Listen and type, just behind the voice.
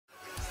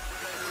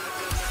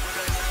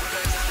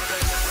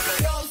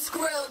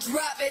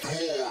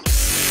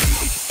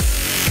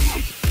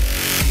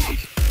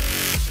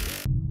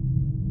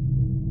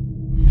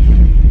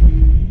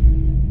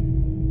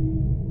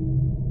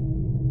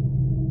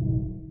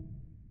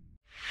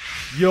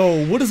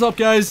Yo, what is up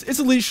guys? It's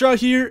Elite Shot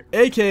here,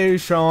 aka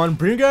Sean,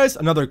 bringing you guys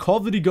another Call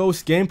of Duty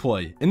Ghosts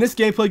gameplay. In this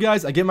gameplay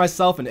guys, I get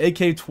myself an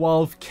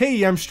AK-12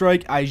 K.E.M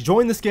strike. I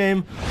joined this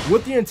game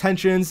with the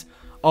intentions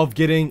of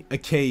getting a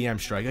K.E.M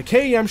strike. A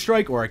K.E.M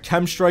strike, or a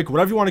KEM strike,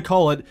 whatever you want to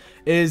call it,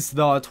 is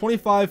the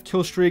 25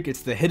 kill streak.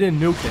 It's the hidden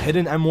nuke, the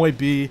hidden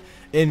MOAB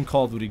in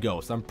Call of Duty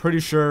Ghosts. I'm pretty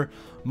sure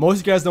most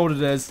of you guys know what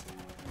it is.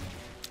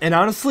 And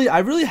honestly, I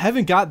really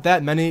haven't got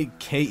that many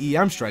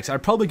K.E.M strikes. I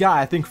probably got,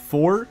 I think,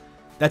 4.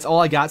 That's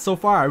all I got so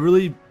far. I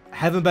really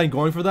haven't been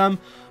going for them,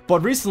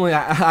 but recently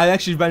I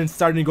actually been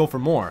starting to go for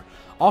more.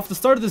 Off the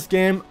start of this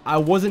game, I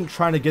wasn't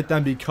trying to get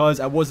them because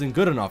I wasn't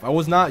good enough. I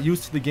was not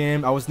used to the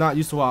game. I was not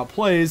used to how it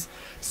plays,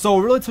 so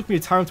it really took me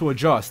time to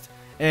adjust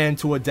and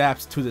to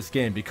adapt to this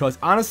game, because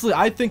honestly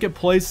I think it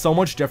plays so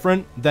much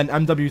different than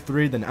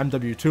MW3, than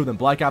MW2, than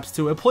Black Ops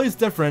 2. It plays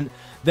different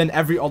than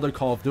every other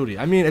Call of Duty.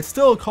 I mean, it's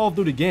still a Call of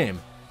Duty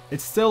game.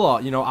 It's still a,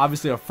 you know,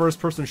 obviously a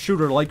first-person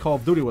shooter like Call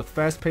of Duty with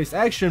fast-paced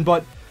action,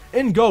 but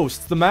in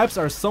Ghosts, the maps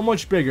are so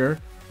much bigger.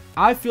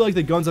 I feel like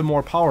the guns are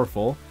more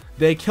powerful.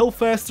 They kill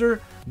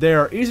faster. They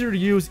are easier to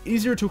use,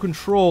 easier to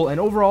control, and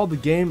overall the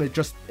game,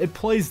 it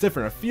plays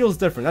different. It feels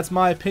different. That's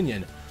my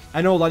opinion.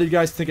 I know a lot of you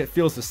guys think it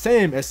feels the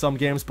same as some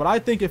games, but I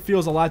think it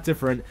feels a lot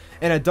different,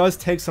 and it does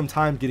take some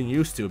time getting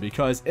used to,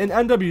 because in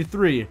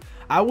MW3,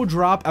 I would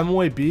drop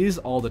MOABs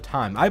all the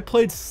time. I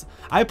played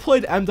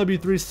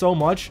MW3 so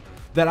much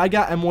that I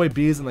got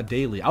MOABs on the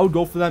daily. I would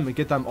go for them and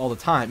get them all the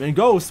time. In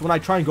Ghosts, when I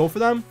try and go for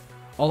them,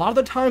 a lot of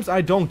the times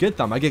I don't get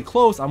them. I get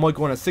close. I'm like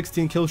going a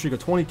 16 kill streak, a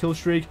 20 kill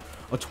streak,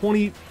 a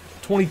 20,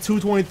 22,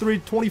 23,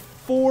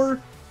 24.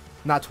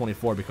 Not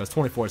 24 because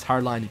 24 is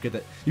hardline.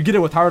 You get it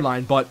with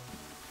hardline, but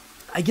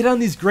I get on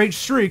these great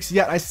streaks,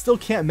 yet I still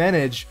can't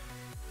manage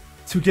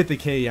to get the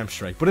K.E.M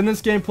strike. But in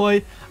this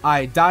gameplay,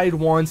 I died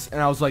once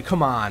and I was like,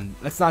 come on,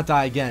 let's not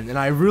die again. And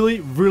I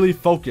really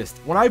focused.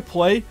 When I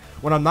play,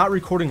 when I'm not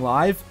recording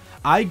live,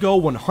 I go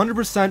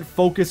 100%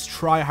 focused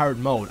try hard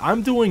mode.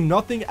 I'm doing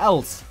nothing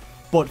else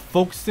but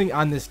focusing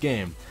on this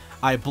game.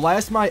 I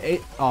blast my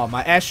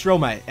Astro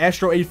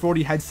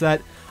 840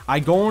 headset.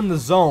 I go in the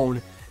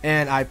zone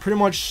and I pretty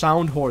much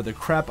sound whore the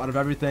crap out of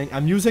everything.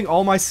 I'm using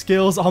all my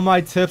skills, all my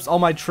tips, all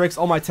my tricks,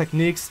 all my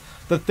techniques,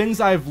 the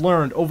things I've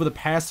learned over the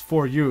past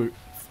 4 years.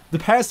 The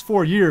past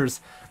 4 years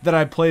that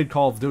I played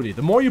Call of Duty.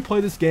 The more you play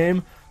this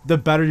game, the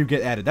better you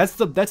get at it.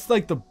 That's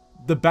like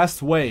the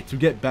best way to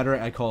get better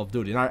at Call of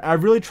Duty. And I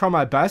really try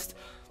my best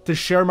to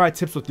share my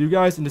tips with you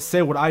guys and to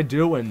say what I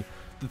do and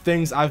the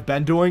things I've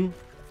been doing,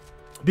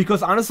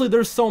 because honestly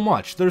there's so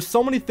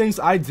many things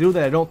I do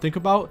that I don't think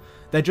about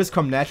that just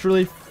come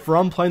naturally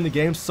from playing the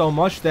game so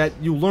much that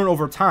you learn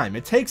over time.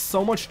 It takes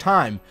so much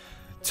time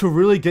to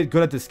really get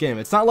good at this game.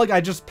 It's not like I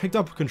just picked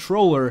up a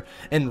controller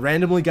and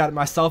randomly got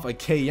myself a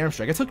K.E.M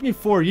strike. It took me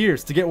 4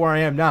 years to get where I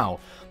am now.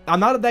 I'm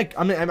not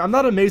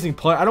an amazing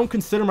player. I don't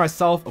consider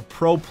myself a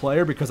pro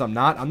player because I'm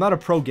not a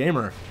pro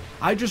gamer.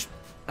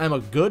 I'm a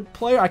good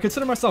player. I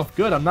consider myself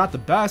good. I'm not the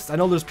best. I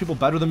know there's people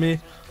better than me.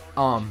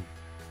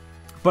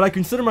 But I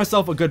consider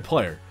myself a good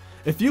player.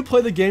 If you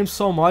play the game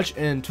so much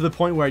and to the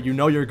point where you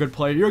know you're a good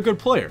player, you're a good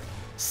player.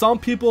 Some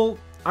people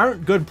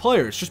aren't good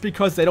players just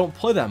because they don't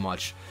play that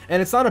much.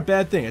 And it's not a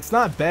bad thing. It's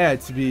not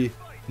bad to be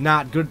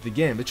not good at the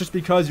game. It's just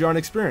because you're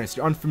unexperienced,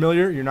 you're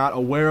unfamiliar, you're not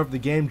aware of the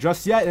game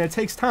just yet, and it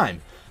takes time.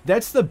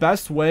 That's the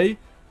best way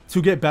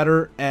to get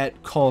better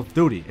at Call of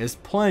Duty, is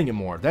playing it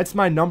more. That's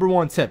my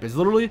 #1 tip, is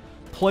literally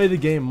play the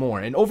game more.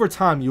 And over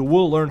time, you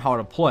will learn how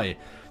to play.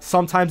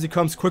 Sometimes it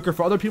comes quicker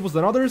for other people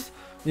than others.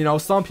 You know,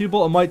 some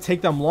people, it might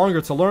take them longer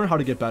to learn how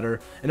to get better,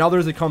 and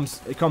others it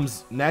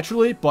comes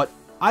naturally. But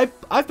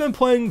I've been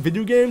playing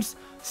video games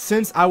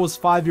since I was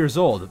 5 years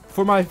old.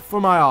 For my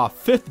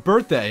 5th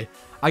birthday,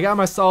 I got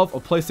myself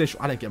a PlayStation.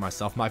 I didn't get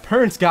myself. My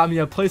parents got me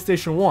a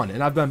PlayStation 1,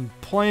 and I've been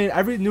playing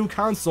every new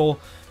console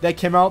that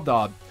came out.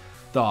 The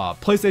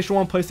PlayStation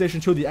 1,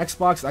 PlayStation 2, the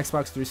Xbox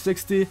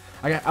 360.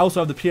 I also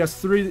have the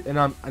PS3,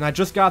 and I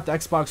just got the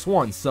Xbox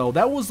One. So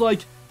that was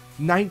like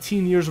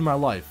 19 years of my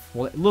life.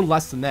 Well, a little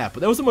less than that, but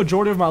that was the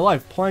majority of my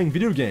life playing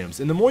video games.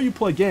 And the more you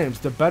play games,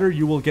 the better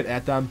you will get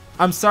at them.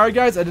 I'm sorry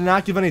guys, I did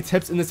not give any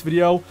tips in this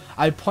video.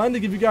 I plan to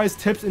give you guys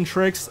tips and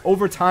tricks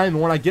over time,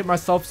 and when I get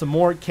myself some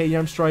more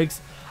K.E.M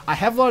strikes. I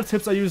have a lot of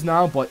tips I use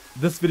now, but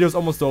this video is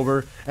almost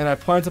over, and I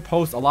plan to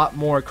post a lot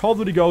more Call of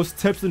Duty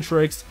Ghosts tips and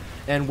tricks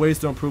and ways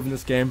to improve in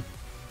this game.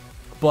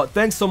 But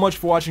thanks so much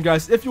for watching,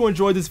 guys. If you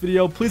enjoyed this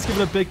video, please give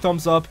it a big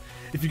thumbs up.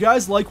 If you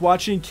guys like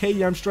watching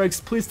K.E.M strikes,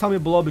 please tell me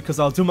below, because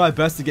I'll do my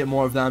best to get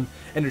more of them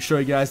and to show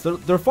you guys.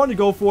 They're fun to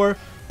go for,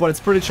 but it's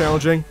pretty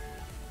challenging.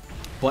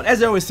 But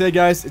as I always say,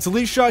 guys, it's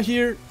Elite Shot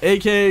here,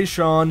 aka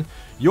Sean,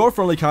 your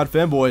friendly COD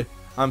fanboy.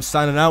 I'm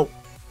signing out.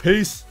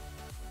 Peace.